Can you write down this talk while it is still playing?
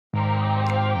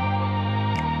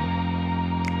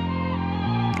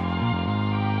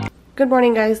Good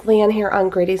morning, guys. Leanne here on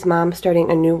Grady's Mom,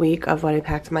 starting a new week of what I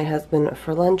packed my husband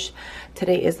for lunch.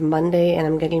 Today is Monday, and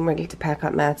I'm getting ready to pack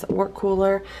up Matt's work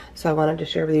cooler, so I wanted to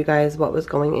share with you guys what was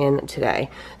going in today.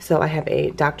 So I have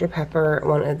a Dr. Pepper,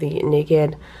 one of the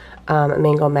Naked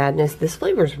Mango Madness. This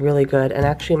flavor is really good, and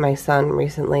actually my son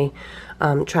recently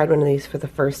tried one of these for the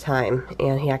first time,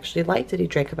 and he actually liked it. He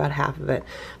drank about half of it.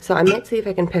 So I might see if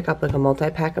I can pick up like a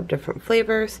multi-pack of different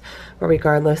flavors, but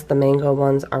regardless, the mango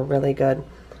ones are really good.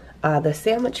 The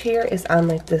sandwich here is on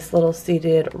like this little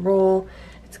seeded roll.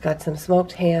 It's got some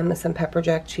smoked ham, some pepper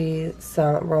jack cheese,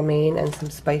 some romaine, and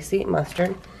some spicy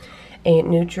mustard. A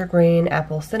Nutri-Grain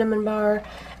apple cinnamon bar,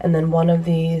 and then one of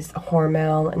these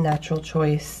Hormel Natural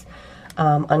Choice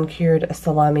uncured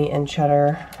salami and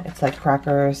cheddar. It's like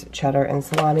crackers, cheddar, and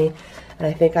salami. And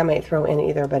I think I might throw in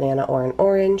either a banana or an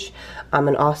orange.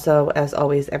 And also, as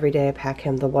always, every day I pack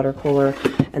him the water cooler.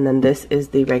 And then this is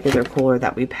the regular cooler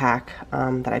that we pack,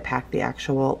 that I pack the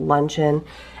actual lunch in.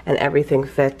 And everything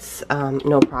fits,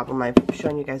 no problem. I've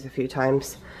shown you guys a few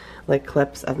times, like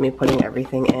clips of me putting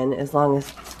everything in, as long as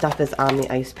stuff is on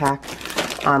the ice pack.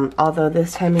 Although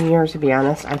this time of year, to be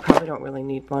honest, I probably don't really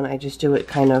need one. I just do it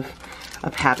kind of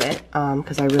habit,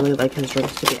 because I really like his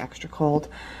drinks to be extra cold.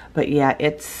 But yeah, I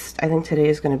think today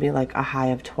is going to be like a high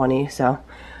of 20, so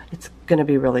it's going to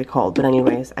be really cold. But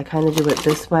anyways, I kind of do it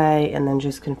this way and then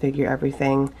just configure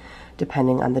everything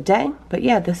depending on the day. But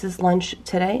yeah, this is lunch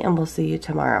today, and we'll see you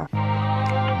tomorrow.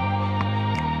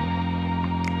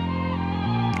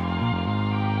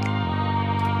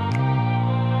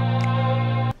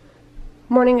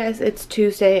 Morning, guys. It's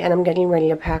Tuesday, and I'm getting ready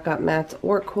to pack up Matt's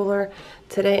work cooler.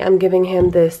 Today I'm giving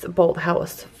him this Bolt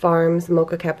House Farms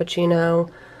mocha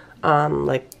cappuccino,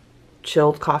 like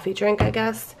chilled coffee drink, I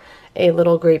guess. A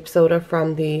little grape soda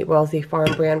from the Wellesley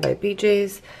Farm brand by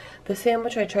BJ's. The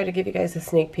sandwich I tried to give you guys a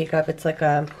sneak peek of. It's like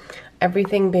a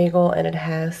everything bagel, and it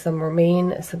has some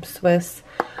romaine, some Swiss.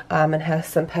 It has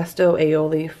some pesto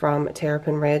aioli from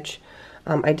Terrapin Ridge.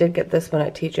 I did get this one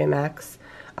at TJ Maxx.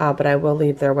 But I will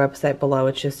leave their website below.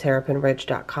 It's just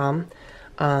terrapinridge.com.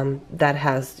 That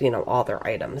has, you know, all their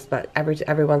items. But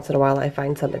every once in a while I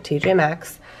find some at TJ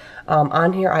Maxx.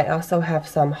 On here I also have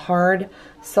some hard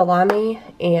salami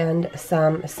and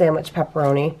some sandwich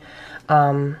pepperoni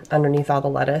underneath all the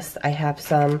lettuce. I have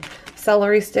some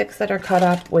celery sticks that are cut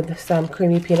up with some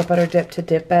creamy peanut butter dip to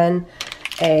dip in.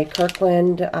 A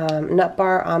Kirkland nut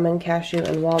bar, almond, cashew,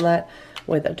 and walnut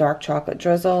with a dark chocolate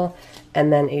drizzle,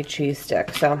 and then a cheese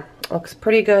stick. So looks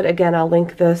pretty good. Again, I'll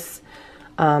link this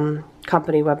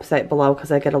company website below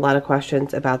because I get a lot of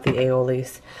questions about the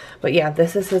aiolis. But yeah,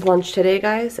 this is his lunch today,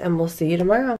 guys, and we'll see you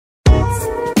tomorrow.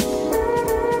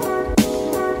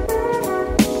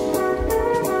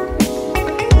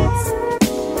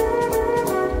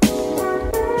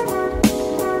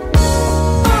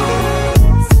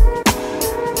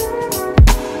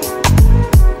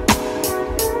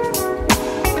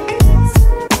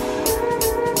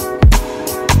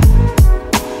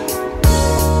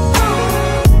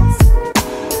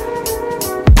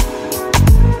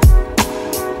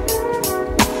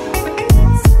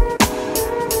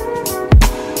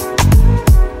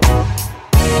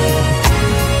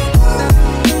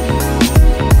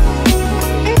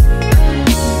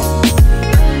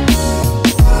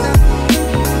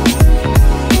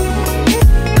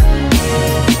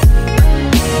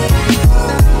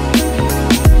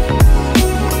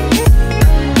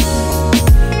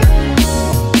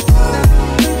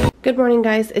 Good morning,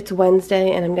 guys. It's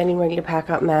Wednesday, and I'm getting ready to pack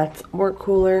up Matt's work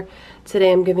cooler.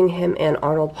 Today I'm giving him an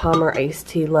Arnold Palmer iced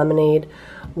tea lemonade,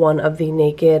 one of the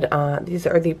Naked. These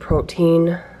are the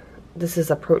protein. This is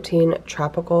a protein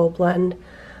tropical blend,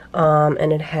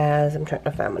 and it has, I'm trying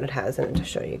to find what it has in it to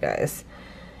show you guys.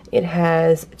 It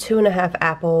has 2.5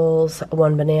 apples,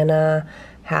 1 banana,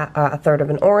 a third of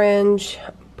an orange,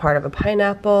 part of a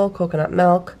pineapple, coconut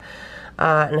milk.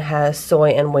 And it has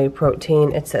soy and whey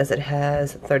protein. It says it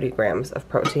has 30 grams of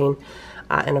protein.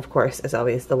 And of course, as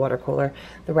always, the water cooler.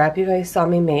 The wrap you guys saw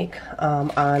me make on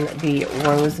the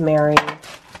rosemary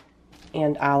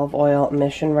and olive oil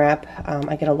mission wrap.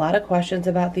 I get a lot of questions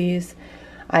about these.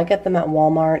 I get them at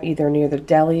Walmart, either near the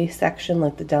deli section,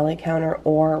 like the deli counter,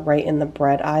 or right in the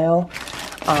bread aisle.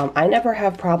 I never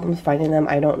have problems finding them.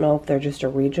 I don't know if they're just a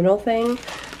regional thing,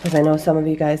 because I know some of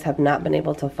you guys have not been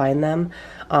able to find them.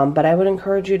 But I would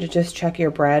encourage you to just check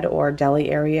your bread or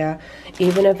deli area,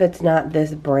 even if it's not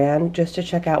this brand, just to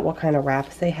check out what kind of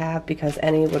wraps they have, because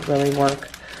any would really work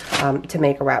to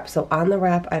make a wrap. So on the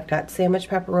wrap, I've got sandwich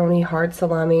pepperoni, hard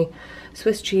salami,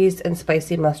 Swiss cheese, and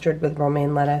spicy mustard with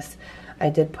romaine lettuce. I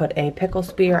did put a pickle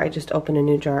spear. I just opened a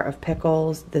new jar of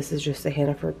pickles. This is just a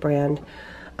Hannaford brand.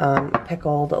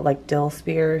 pickled like dill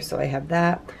spears, so I have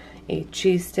that. A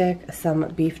cheese stick, some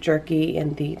beef jerky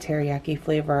in the teriyaki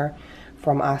flavor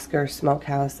from Oscar's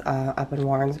Smokehouse up in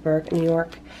Warrensburg, New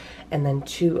York. And then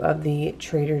 2 of the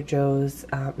Trader Joe's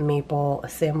maple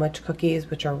sandwich cookies,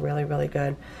 which are really, really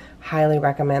good. Highly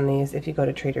recommend these if you go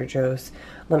to Trader Joe's.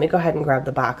 Let me go ahead and grab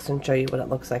the box and show you what it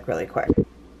looks like really quick.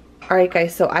 Alright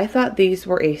guys, so I thought these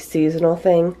were a seasonal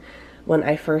thing when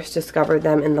I first discovered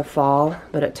them in the fall,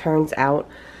 but it turns out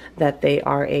that they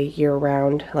are a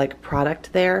year-round like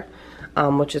product there,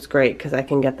 which is great because I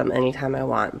can get them anytime I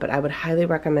want. But I would highly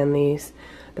recommend these.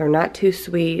 They're not too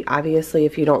sweet. Obviously,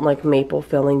 if you don't like maple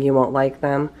filling, you won't like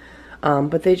them.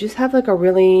 But they just have like a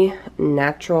really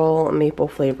natural maple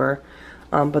flavor,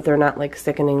 but they're not like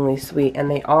sickeningly sweet. And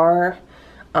they are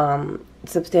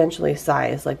substantially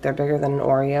sized, like they're bigger than an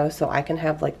Oreo, so I can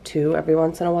have like 2 every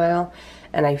once in a while,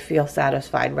 and I feel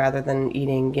satisfied rather than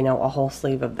eating, you know, a whole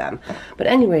sleeve of them. But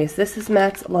anyways, this is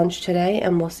Matt's lunch today,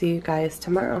 and we'll see you guys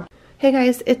tomorrow. Hey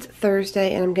guys, it's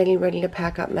Thursday and I'm getting ready to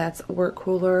pack up Matt's work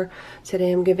cooler.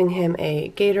 Today I'm giving him a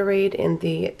Gatorade in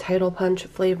the Tidal Punch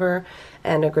flavor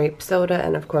and a grape soda,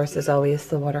 and of course, as always,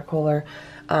 the water cooler.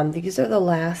 These are the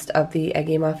last of the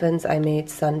eggy muffins I made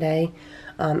Sunday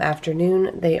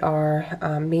afternoon. They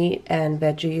are meat and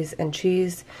veggies and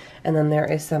cheese, and then there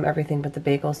is some everything but the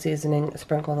bagel seasoning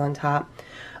sprinkled on top.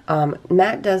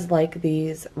 Matt does like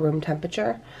these room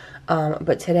temperature.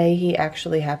 But today he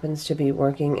actually happens to be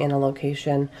working in a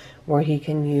location where he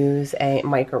can use a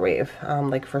microwave,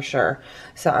 like for sure.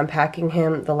 So I'm packing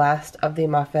him the last of the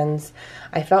muffins.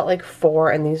 I felt like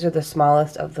 4, and these are the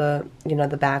smallest of the, you know,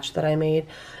 the batch that I made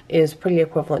is pretty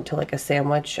equivalent to like a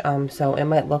sandwich. So it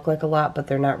might look like a lot, but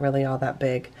they're not really all that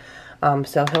big.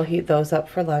 So he'll heat those up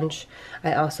for lunch.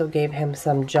 I also gave him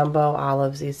some jumbo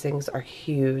olives. These things are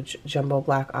huge, jumbo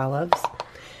black olives.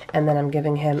 And then I'm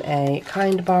giving him a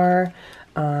Kind bar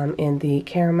in the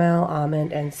caramel,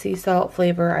 almond, and sea salt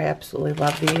flavor. I absolutely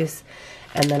love these.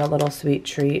 And then a little sweet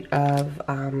treat of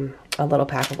a little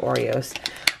pack of Oreos.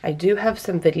 I do have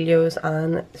some videos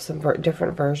on some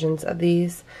different versions of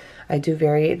these. I do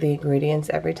vary the ingredients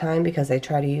every time because I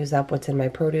try to use up what's in my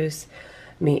produce,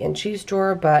 meat, and cheese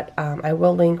drawer. But I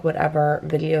will link whatever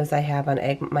videos I have on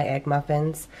my egg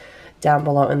muffins down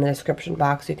below in the description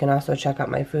box. You can also check out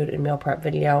my food and meal prep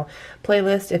video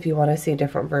playlist if you want to see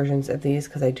different versions of these,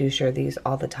 because I do share these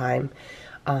all the time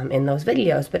in those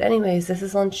videos. But anyways, this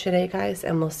is lunch today, guys,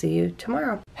 and we'll see you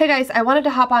tomorrow. Hey guys, I wanted to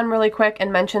hop on really quick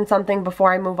and mention something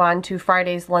before I move on to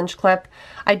Friday's lunch clip.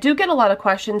 I do get a lot of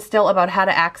questions still about how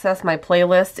to access my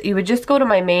playlist. You would just go to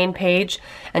my main page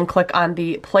and click on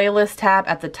the playlist tab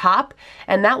at the top,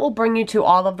 and that will bring you to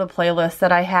all of the playlists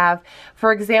that I have.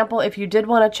 For example, if you did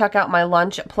want to check out my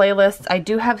lunch playlist, I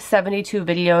do have 72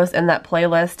 videos in that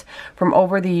playlist from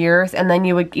over the years, and then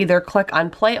you would either click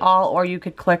on play all or you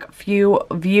could click view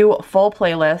full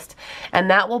playlist, and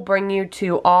that will bring you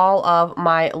to all of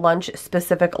my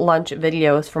specific lunch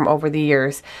videos from over the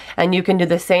years. And you can do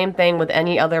the same thing with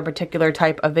any other particular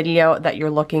type of video that you're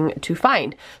looking to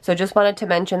find. So just wanted to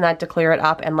mention that to clear it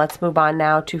up, and let's move on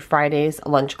now to Friday's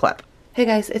lunch clip. Hey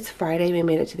guys, it's Friday. We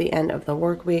made it to the end of the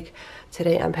work week.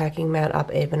 Today I'm packing Matt up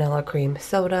a vanilla cream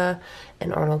soda,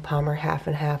 an Arnold Palmer half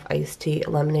and half iced tea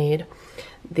lemonade,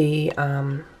 the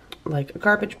like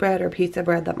garbage bread or pizza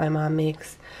bread that my mom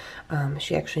makes.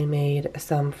 She actually made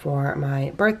some for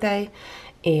my birthday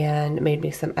and made me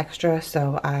some extra,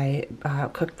 so I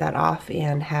cooked that off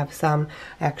and have some.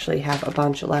 I actually have a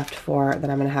bunch left for that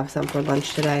I'm going to have some for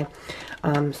lunch today.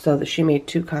 So that she made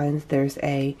 2 kinds. There's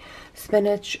a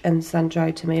spinach and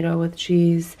sun-dried tomato with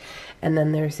cheese, and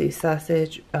then there's the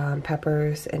sausage,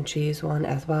 peppers, and cheese one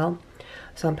as well.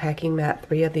 So I'm packing Matt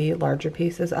 3 of the larger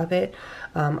pieces of it.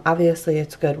 Obviously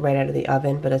it's good right out of the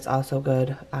oven, but it's also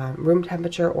good room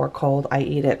temperature or cold. I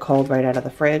eat it cold right out of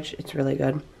the fridge. It's really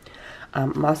good.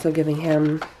 I'm also giving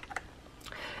him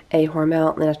a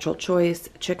Hormel Natural Choice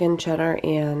chicken, cheddar,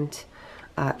 and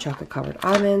chocolate covered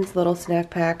almonds little snack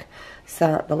pack.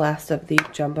 So the last of the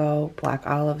jumbo black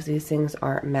olives. These things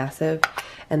are massive.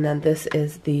 And then this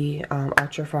is the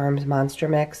Archer Farms Monster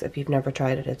Mix. If you've never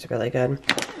tried it, it's really good.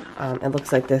 It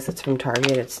looks like this. It's from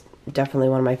Target. It's definitely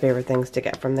one of my favorite things to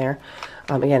get from there.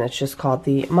 Again, it's just called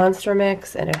the Monster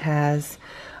Mix, and it has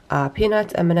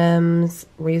peanuts, M&Ms,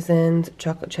 raisins,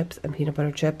 chocolate chips, and peanut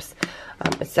butter chips.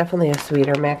 It's definitely a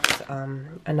sweeter mix.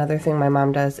 Another thing my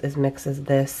mom does is mixes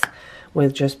this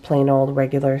with just plain old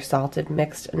regular salted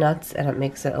mixed nuts, and it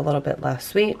makes it a little bit less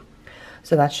sweet.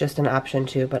 So that's just an option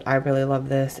too, but I really love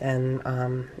this, and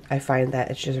I find that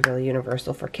it's just really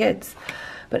universal for kids.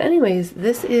 But anyways,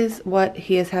 this is what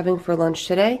he is having for lunch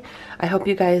today. I hope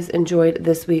you guys enjoyed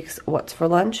this week's What's for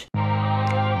Lunch.